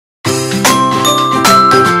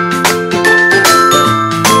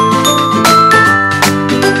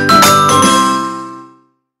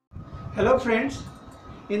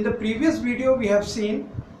In the previous video we have seen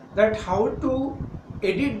that how to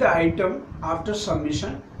edit the item after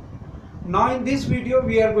submission. Now in this video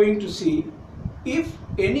we are going to see if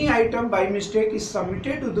any item by mistake is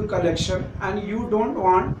submitted to the collection and you don't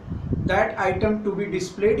want that item to be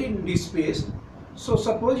displayed in DSpace. So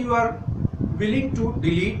suppose you are willing to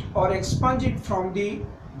delete or expunge it from the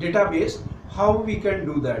database, how we can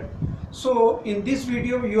do that. So in this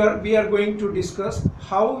video we are going to discuss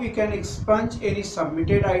how we can expunge any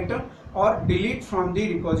submitted item or delete from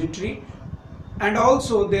the repository, and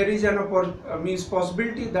also there is an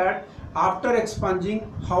possibility that after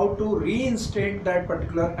expunging how to reinstate that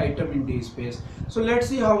particular item in DSpace. So let's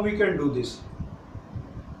see how we can do this.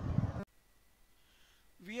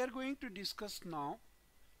 We are going to discuss now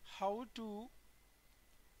how to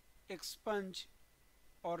expunge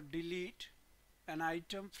or delete an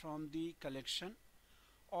item from the collection,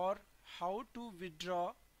 or how to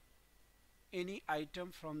withdraw any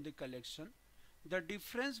item from the collection. The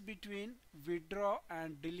difference between withdraw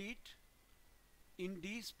and delete in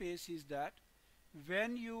DSpace is that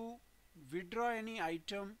when you withdraw any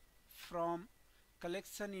item from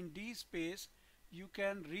collection in DSpace, you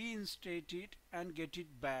can reinstate it and get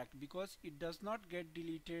it back because it does not get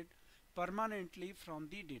deleted permanently from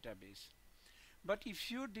the database. But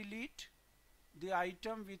if you delete the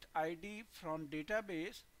item with ID from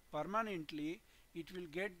database permanently, it will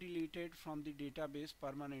get deleted from the database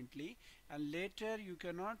permanently, and later you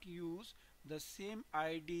cannot use the same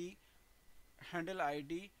ID, handle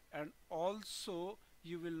ID, and also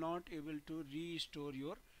you will not able to restore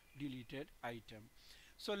your deleted item.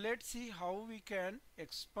 So let's see how we can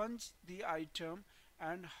expunge the item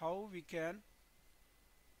and how we can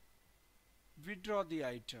withdraw the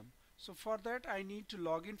item. So for that I need to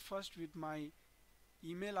log in first with my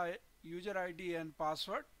email user ID and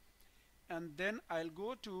password, and then I'll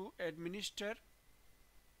go to administer,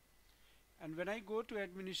 and when I go to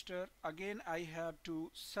administer, again I have to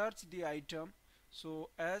search the item. So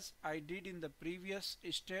as I did in the previous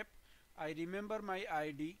step, I remember my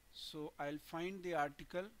ID, so I'll find the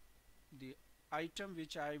article, the item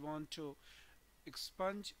which I want to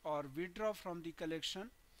expunge or withdraw from the collection.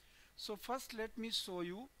 So first let me show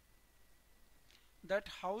you that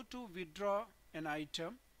how to withdraw an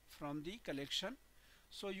item from the collection.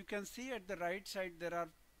 So you can see at the right side there are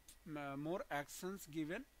more actions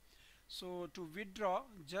given. So to withdraw,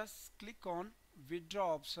 just click on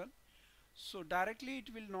withdraw option. So directly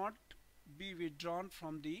it will not be withdrawn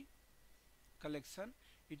from the collection.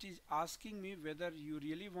 It is asking me whether you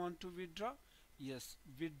really want to withdraw. Yes,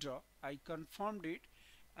 withdraw. I confirmed it,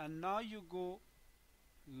 and now you go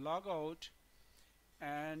log out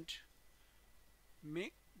and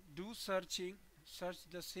do searching, search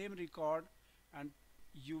the same record, and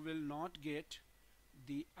you will not get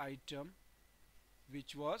the item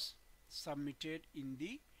which was submitted in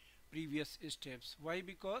the previous steps. Why?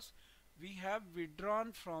 Because we have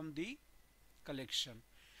withdrawn from the collection.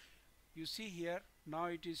 You see here, now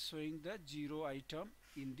it is showing the 0 item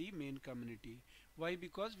in the main community. Why?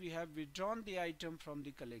 Because we have withdrawn the item from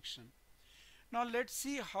the collection. Now let's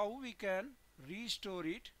see how we can restore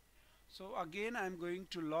it. So again I'm going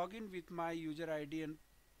to log in with my user ID and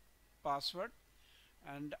password,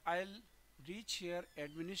 and I'll reach here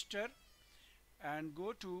administer and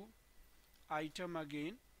go to item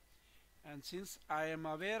again, and since I am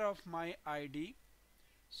aware of my ID,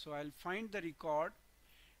 so I'll find the record,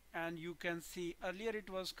 and you can see earlier it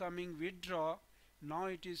was coming withdraw, now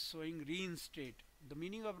it is showing reinstate. The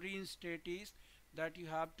meaning of reinstate is that you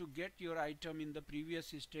have to get your item in the previous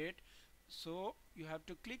state, so you have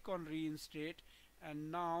to click on reinstate,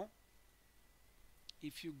 and now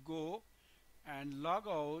if you go and log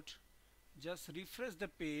out, just refresh the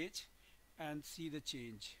page and see the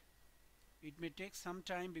change. It may take some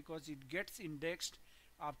time because it gets indexed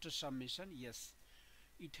after submission. Yes,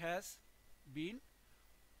 it has been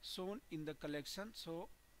shown in the collection, so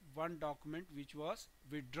one document which was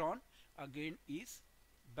withdrawn again is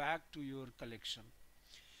back to your collection.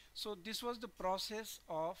 So this was the process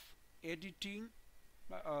of editing,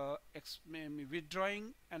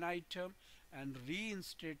 withdrawing an item and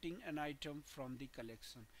reinstating an item from the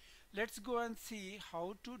collection. Let's go and see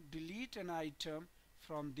how to delete an item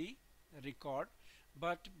from the record,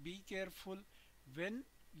 but be careful, when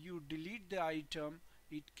you delete the item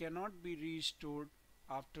it cannot be restored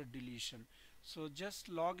after deletion. So just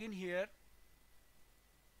log in here,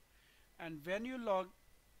 and when you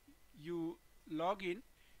log in,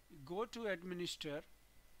 go to administer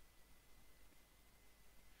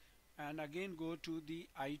and again go to the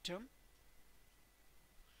item,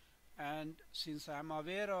 and since I am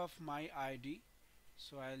aware of my ID,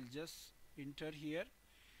 so I'll just enter here,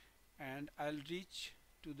 and I'll reach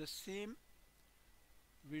to the same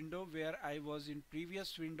window where I was in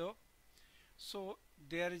previous window. So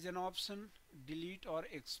there is an option delete or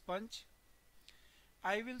expunge.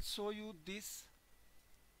 I will show you this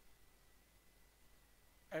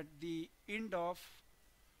at the end of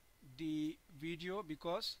the video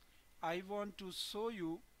because I want to show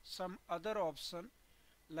you some other option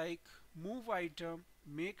like move item,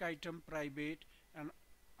 make item private, and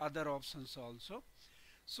other options also.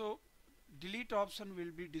 So delete option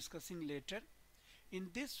will be discussing later. In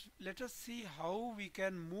this, let us see how we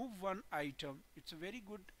can move one item. It's a very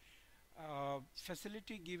good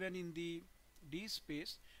facility given in the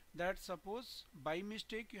DSpace, that suppose by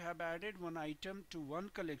mistake you have added one item to one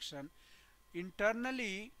collection.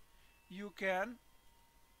 Internally you can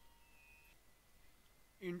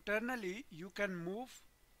move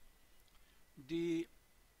the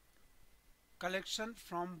collection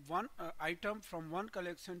from one item from one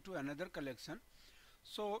collection to another collection.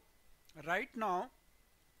 So right now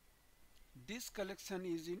this collection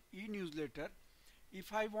is in e-newsletter.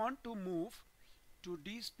 If I want to move to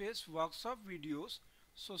DSpace workshop videos,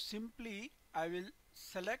 so simply I will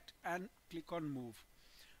select and click on move.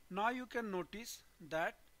 Now you can notice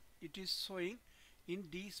that it is showing in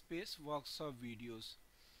DSpace workshop videos.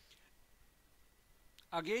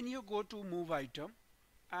 Again you go to move item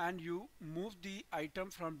and you move the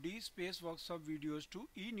item from DSpace workshop videos to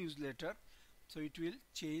e-newsletter, so it will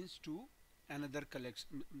change to another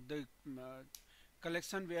collection, the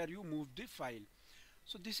collection where you move the file.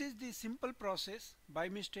 So this is the simple process. By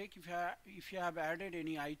mistake if you have added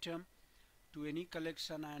any item to any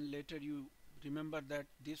collection and later you remember that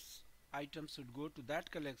this item should go to that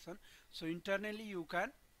collection, so internally you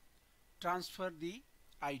can transfer the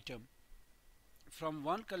item from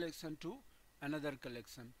one collection to another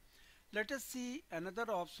collection. Let us see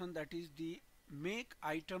another option, that is the make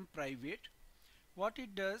item private. What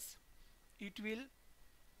it does, it will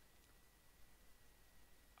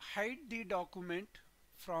hide the document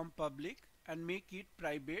from public and make it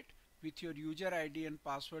private. With your user ID and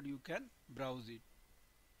password you can browse it.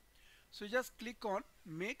 So just click on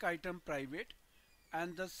make item private,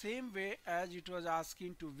 and the same way as it was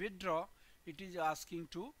asking to withdraw, it is asking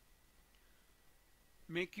to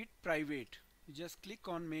make it private. You just click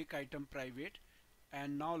on make item private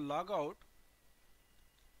and now log out.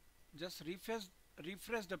 Just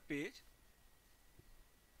refresh the page,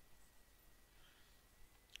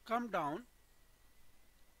 come down,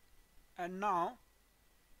 and now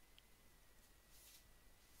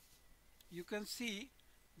you can see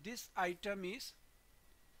this item is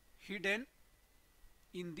hidden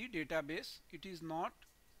in the database. It is not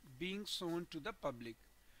being shown to the public.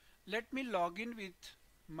 Let me log in with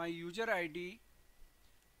my user ID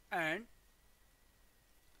and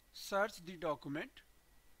search the document.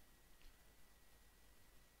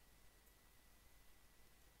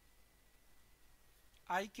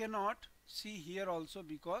 I cannot see here also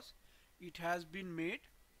because it has been made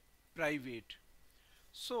private.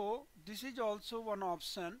 So this is also one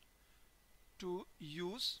option to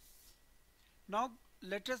use. Now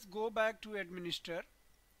let us go back to administrator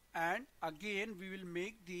and again we will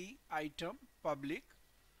make the item public.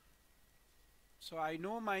 So I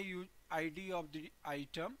know my ID of the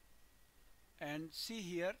item, and see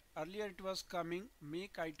here earlier it was coming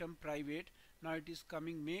make item private, now it is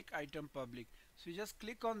coming make item public. So you just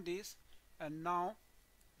click on this and now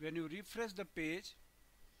when you refresh the page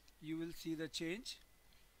you will see the change.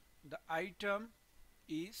 The item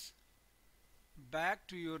is back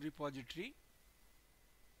to your repository.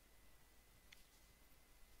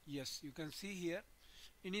 Yes, you can see here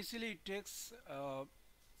initially it takes a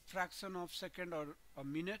fraction of second or a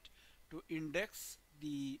minute to index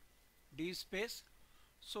the DSpace.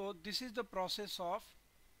 So this is the process of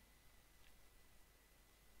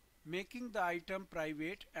making the item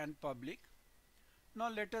private and public. Now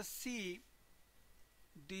let us see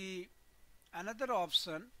the another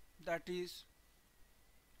option, that is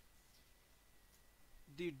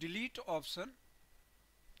the delete option.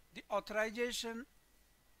 The authorization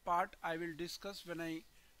part I will discuss when I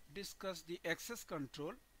discuss the access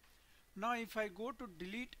control. Now if I go to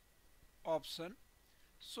delete option,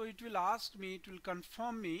 so it will ask me, it will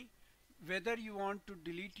confirm me whether you want to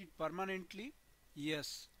delete it permanently.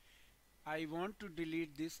 Yes, I want to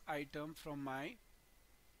delete this item from my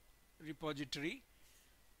repository.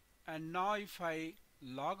 And now if I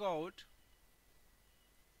log out,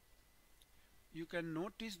 you can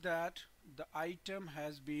notice that the item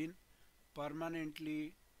has been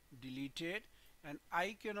permanently deleted and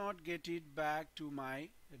I cannot get it back to my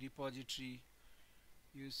repository.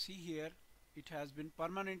 You see here it has been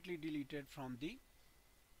permanently deleted from the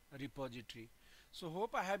repository. So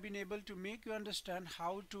hope I have been able to make you understand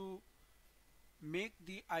how to make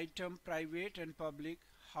the item private and public,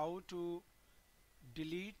 how to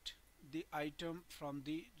delete the item from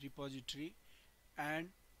the repository, and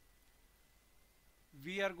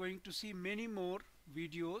we are going to see many more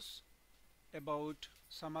videos about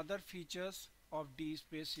some other features of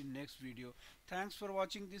DSpace in next video. Thanks for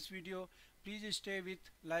watching this video. Please stay with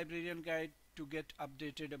Librarian Guide to get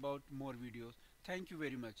updated about more videos. Thank you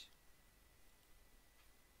very much.